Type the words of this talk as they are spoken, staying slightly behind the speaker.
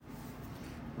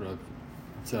What up?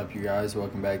 What's up, you guys?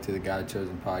 Welcome back to the God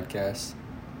Chosen podcast.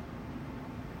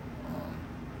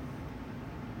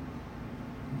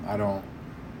 I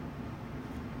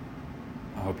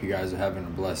hope you guys are having a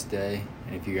blessed day.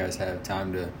 And if you guys have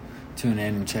time to tune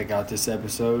in and check out this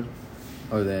episode,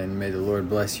 then may the Lord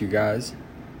bless you guys.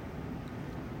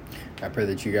 I pray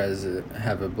that you guys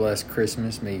have a blessed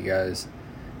Christmas. May you guys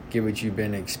get what you've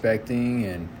been expecting,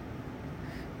 and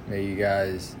may you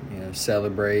guys,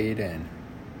 celebrate, and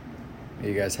may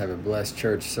you guys have a blessed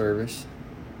church service.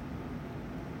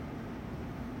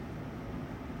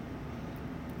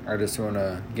 I just want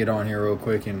to get on here real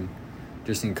quick and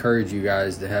just encourage you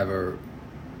guys to have a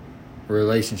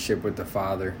relationship with the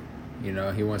Father.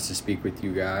 He wants to speak with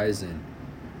you guys, and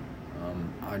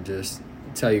I just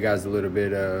tell you guys a little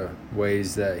bit of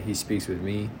ways that he speaks with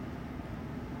me.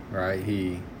 Right?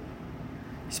 He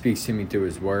speaks to me through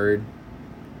his word.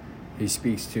 He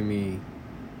speaks to me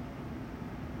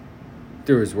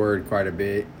through his word quite a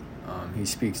bit. He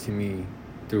speaks to me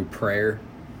through prayer.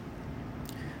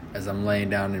 As I'm laying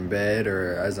down in bed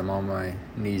or as I'm on my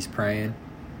knees praying,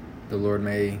 the Lord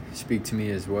may speak to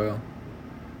me as well.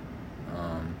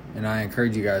 And I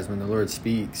encourage you guys, when the Lord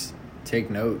speaks, take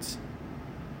notes.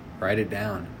 Write it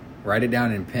down. Write it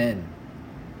down in pen.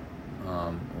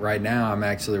 Right now, I'm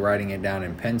actually writing it down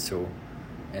in pencil,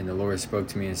 and the Lord spoke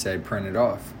to me and said, print it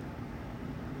off.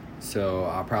 So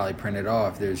I'll probably print it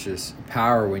off. There's just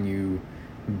power when you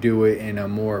do it in a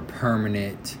more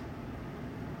permanent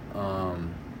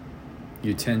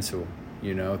utensil,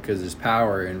 because there's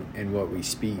power in what we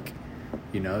speak,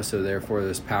 so therefore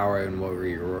there's power in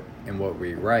what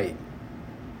we write.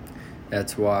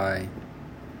 That's why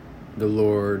the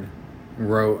Lord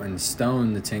wrote in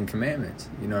stone the 10 Commandments.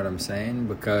 You know what I'm saying?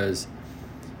 Because,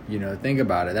 think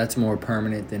about it. That's more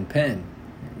permanent than pen.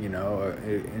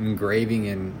 Engraving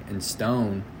in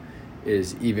stone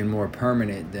is even more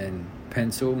permanent than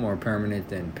pencil, more permanent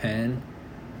than pen.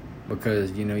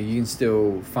 Because, you can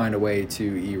still find a way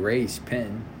to erase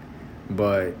pen.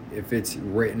 But if it's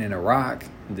written in a rock,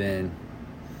 then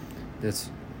that's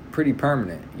pretty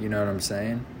permanent. You know what I'm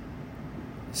saying?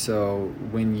 So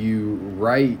when you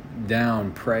write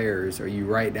down prayers, or you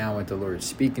write down what the Lord's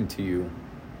speaking to you,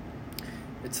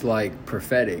 it's like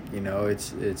prophetic.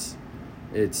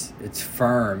 It's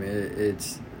firm.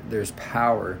 There's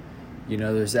power.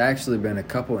 There's actually been a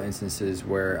couple instances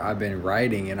where I've been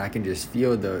writing and I can just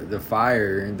feel the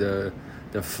fire,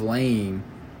 the flame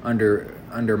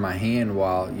under my hand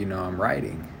while I'm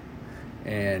writing.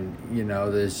 And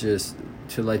there's just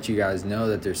to let you guys know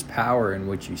that there's power in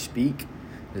what you speak.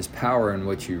 There's power in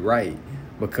what you write,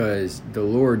 because the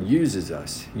Lord uses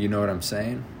us. You know what I'm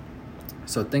saying?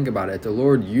 So think about it. The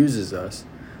Lord uses us.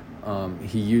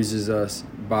 He uses us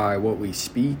by what we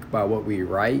speak, by what we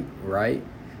write, right?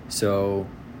 So,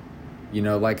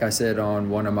 like I said on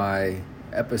one of my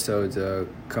episodes a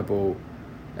couple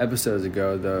episodes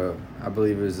ago, I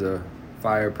believe it was the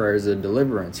Fire Prayers of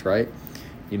Deliverance, right?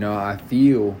 I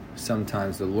feel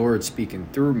sometimes the Lord speaking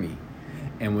through me.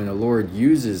 And when the Lord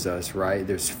uses us, right,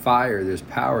 there's fire, there's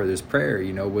power, there's prayer.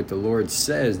 What the Lord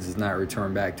says does not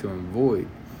return back to him void.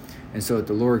 And so if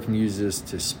the Lord can use us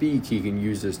to speak, he can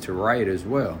use us to write as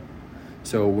well.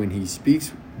 So when he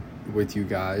speaks with you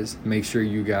guys, make sure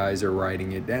you guys are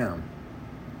writing it down,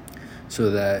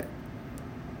 so that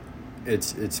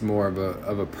it's more of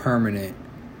a permanent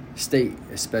state,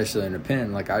 especially in a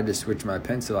pen. Like I just switched my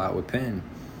pencil out with pen.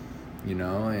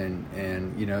 And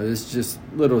there's just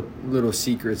little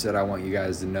secrets that I want you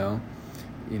guys to know.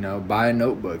 Buy a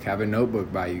notebook. Have a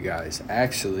notebook by you guys.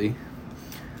 Actually,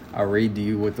 I'll read to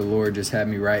you what the Lord just had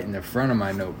me write in the front of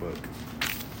my notebook.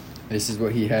 This is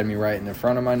what he had me write in the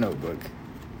front of my notebook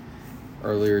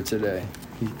earlier today.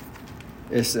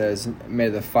 It says, may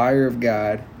the fire of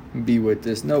God be with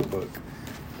this notebook.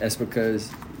 That's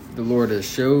because the Lord has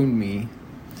shown me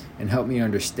and helped me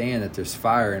understand that there's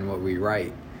fire in what we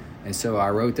write. And so I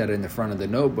wrote that in the front of the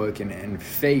notebook, and in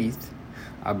faith,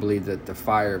 I believe that the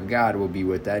fire of God will be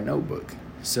with that notebook.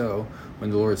 So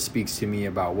when the Lord speaks to me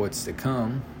about what's to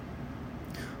come,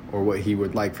 or what he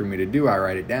would like for me to do, I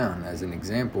write it down. As an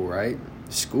example, right?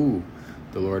 School.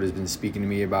 The Lord has been speaking to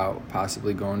me about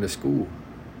possibly going to school.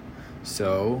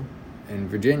 So, in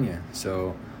Virginia.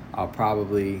 So I'll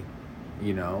probably,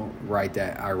 write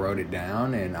that. I wrote it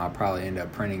down, and I'll probably end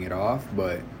up printing it off.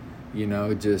 But,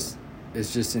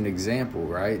 it's just an example,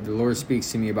 right? The Lord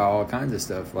speaks to me about all kinds of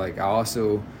stuff. Like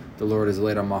the Lord has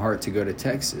laid on my heart to go to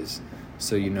Texas.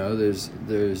 So, there's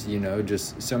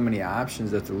just so many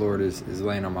options that the Lord is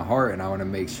laying on my heart, and I want to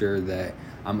make sure that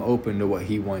I'm open to what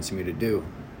he wants me to do.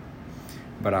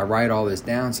 But I write all this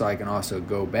down so I can also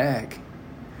go back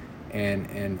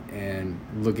and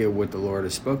look at what the Lord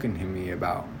has spoken to me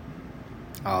about.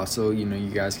 Also, you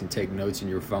guys can take notes in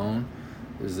your phone.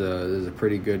 There's a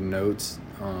pretty good notes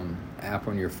app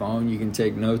on your phone you can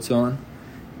take notes on,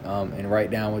 and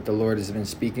write down what the Lord has been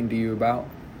speaking to you about.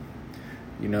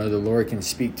 The Lord can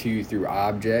speak to you through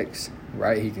objects,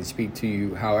 right? He can speak to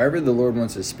you however the Lord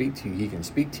wants to speak to you. He can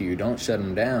speak to you. Don't shut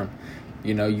him down.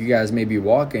 You guys may be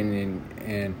walking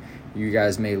and you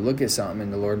guys may look at something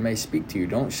and the Lord may speak to you.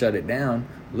 Don't shut it down.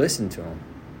 Listen to him.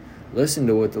 Listen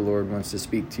to what the Lord wants to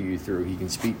speak to you through. He can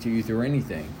speak to you through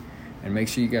anything. And make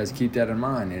sure you guys keep that in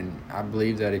mind. And I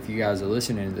believe that if you guys are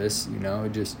listening to this,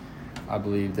 I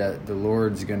believe that the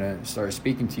Lord's going to start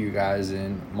speaking to you guys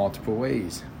in multiple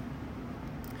ways.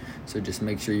 So just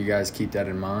make sure you guys keep that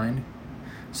in mind,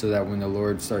 so that when the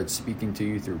Lord starts speaking to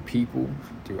you through people,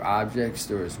 through objects,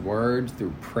 through his word,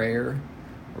 through prayer,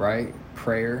 right?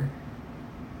 Prayer.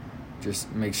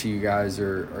 Just make sure you guys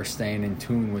are staying in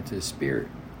tune with his spirit.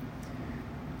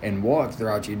 And walk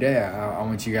throughout your day. I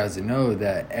want you guys to know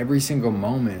that every single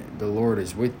moment the Lord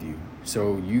is with you.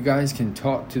 So you guys can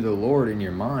talk to the Lord in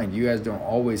your mind. You guys don't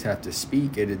always have to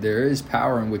speak. There is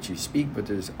power in what you speak, but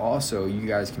there's also, you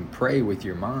guys can pray with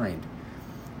your mind.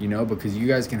 Because you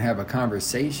guys can have a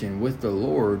conversation with the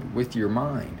Lord with your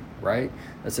mind, right?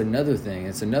 That's another thing.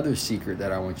 It's another secret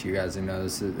that I want you guys to know.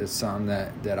 It's something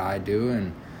that I do,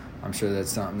 and I'm sure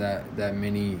that's something that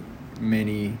many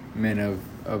men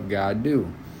of God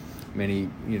do. Many,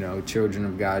 children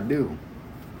of God do.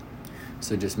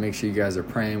 So just make sure you guys are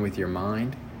praying with your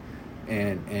mind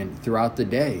and throughout the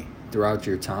day, throughout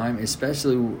your time,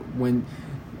 especially when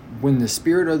the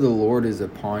Spirit of the Lord is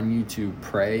upon you to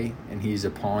pray, and he's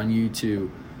upon you to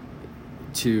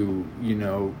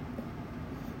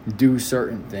do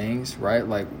certain things, right?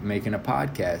 Like making a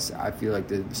podcast. I feel like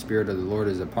the Spirit of the Lord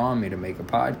is upon me to make a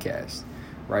podcast,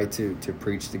 right? To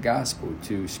preach the gospel,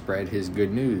 to spread his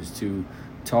good news, to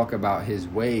talk about his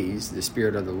ways. The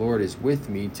Spirit of the Lord is with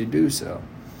me to do so,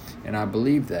 and I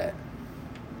believe that.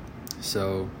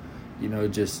 So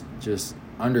just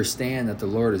understand that the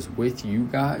Lord is with you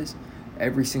guys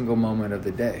every single moment of the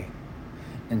day.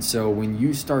 And so when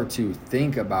you start to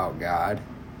think about God,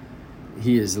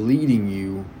 he is leading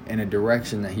you in a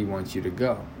direction that he wants you to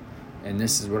go. And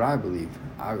this is what I believe.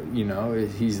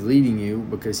 He's leading you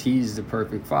because he's the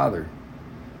perfect Father.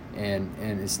 And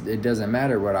it doesn't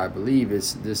matter what I believe.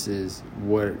 This is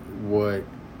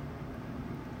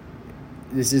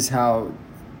how.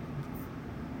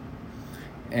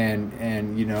 And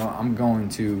I'm going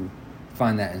to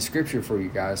find that in Scripture for you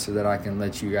guys, so that I can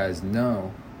let you guys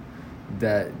know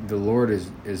that the Lord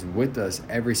is with us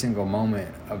every single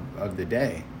moment of the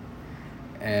day.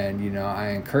 And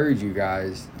I encourage you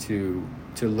guys to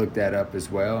look that up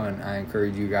as well, and I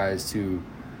encourage you guys to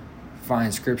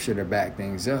find Scripture to back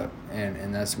things up,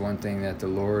 and that's one thing that the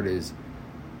Lord is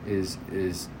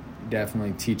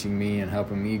definitely teaching me and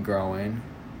helping me grow in,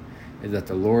 is that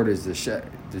the Lord is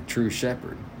the true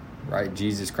shepherd, right?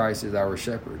 Jesus Christ is our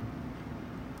shepherd.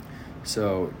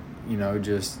 So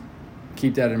just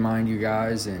keep that in mind, you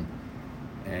guys, and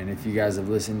if you guys have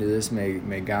listened to this,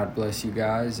 may God bless you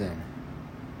guys, and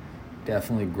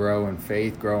definitely grow in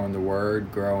faith, grow in the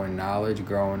word, grow in knowledge,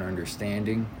 grow in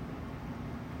understanding.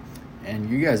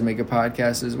 And you guys make a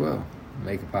podcast as well.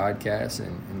 Make a podcast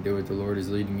and do what the Lord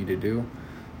is leading you to do.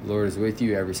 The Lord is with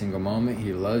you every single moment.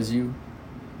 He loves you.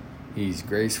 He's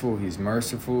graceful. He's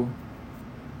merciful.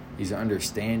 He's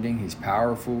understanding. He's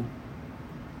powerful.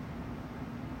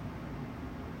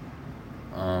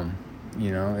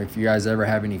 If you guys ever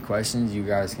have any questions, you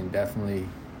guys can definitely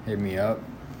hit me up.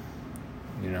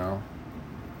 And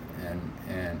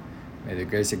may the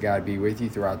grace of God be with you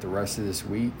throughout the rest of this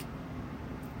week.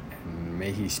 And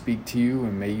may he speak to you,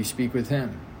 and may you speak with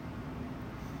him.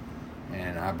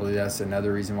 And I believe that's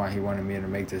another reason why he wanted me to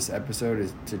make this episode,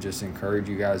 is to just encourage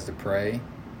you guys to pray,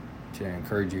 to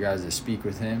encourage you guys to speak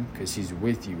with him, because he's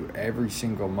with you every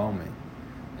single moment.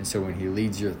 And so when he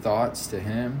leads your thoughts to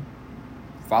him,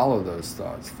 follow those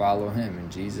thoughts. Follow him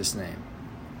in Jesus' name.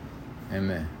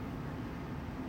 Amen.